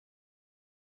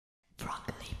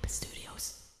Frogleapstudios.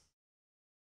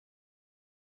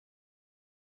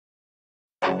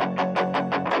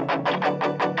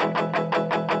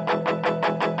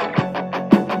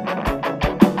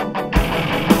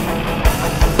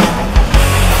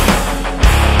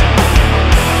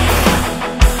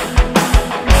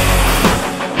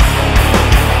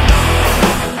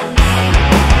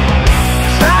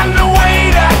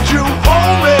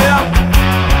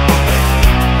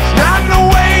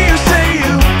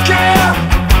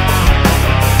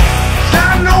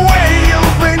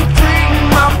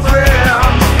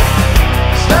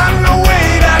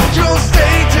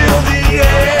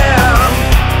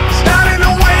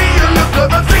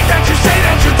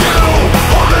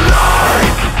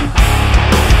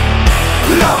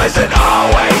 Isn't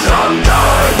always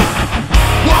undone.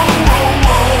 Whoa, whoa,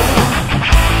 whoa.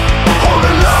 Hold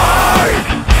the line.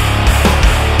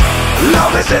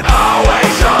 Love isn't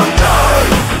always undone.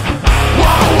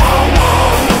 Whoa, whoa,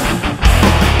 whoa.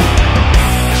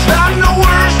 It's not the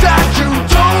words that you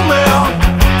told me.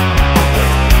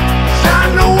 It's not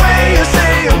the way you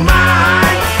say you're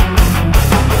mine.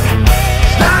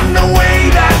 It's not the way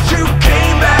that you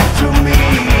came back to me.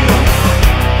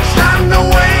 It's not the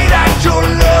way that your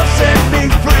love set me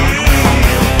free.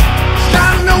 It's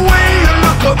not the way you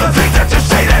look or the things that you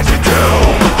say that you do.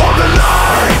 Hold the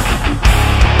line.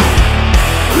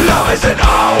 Love isn't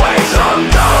always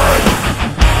undone.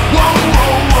 Whoa,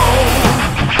 whoa, whoa.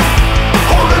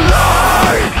 Hold the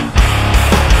line.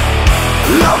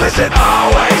 Love isn't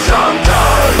always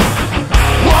undone.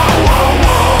 Whoa, whoa,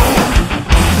 whoa.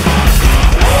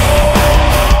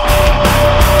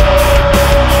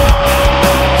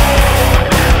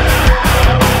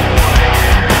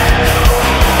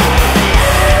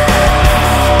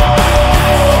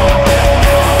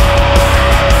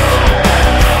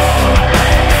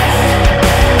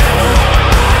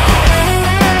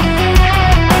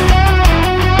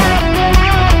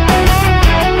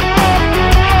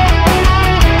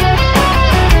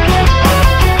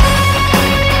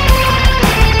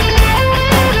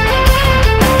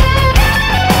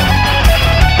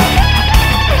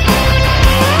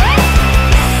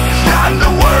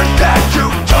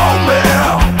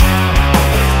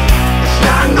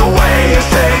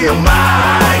 You're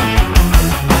mine.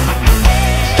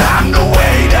 It's not the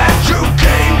way that you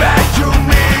came back to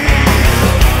me.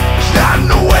 It's not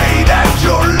the way that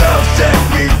your love set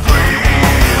me free.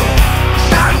 It's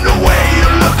not the way you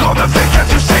look or the things that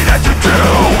you say that you do.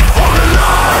 Hold the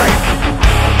line.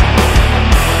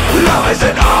 Love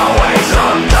isn't always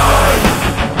undone.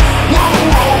 Whoa,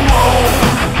 whoa, whoa.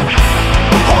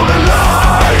 Hold the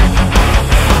line.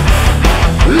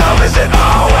 Love isn't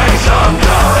always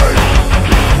undone.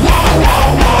 Whoa,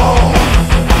 whoa, whoa.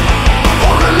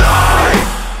 Hold the line.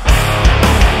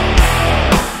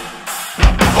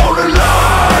 Hold the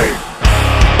line.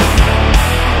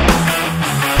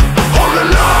 Hold the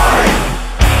line.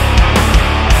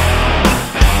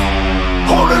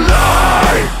 Hold the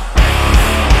line.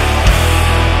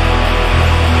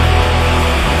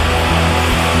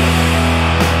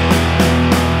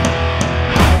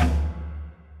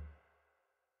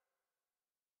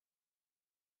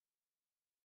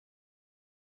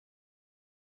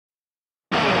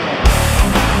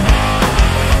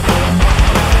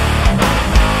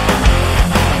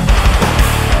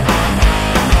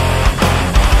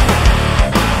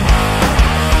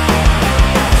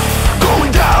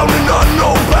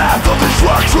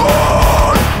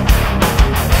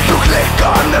 You click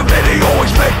on the video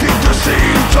expecting to see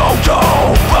Toto.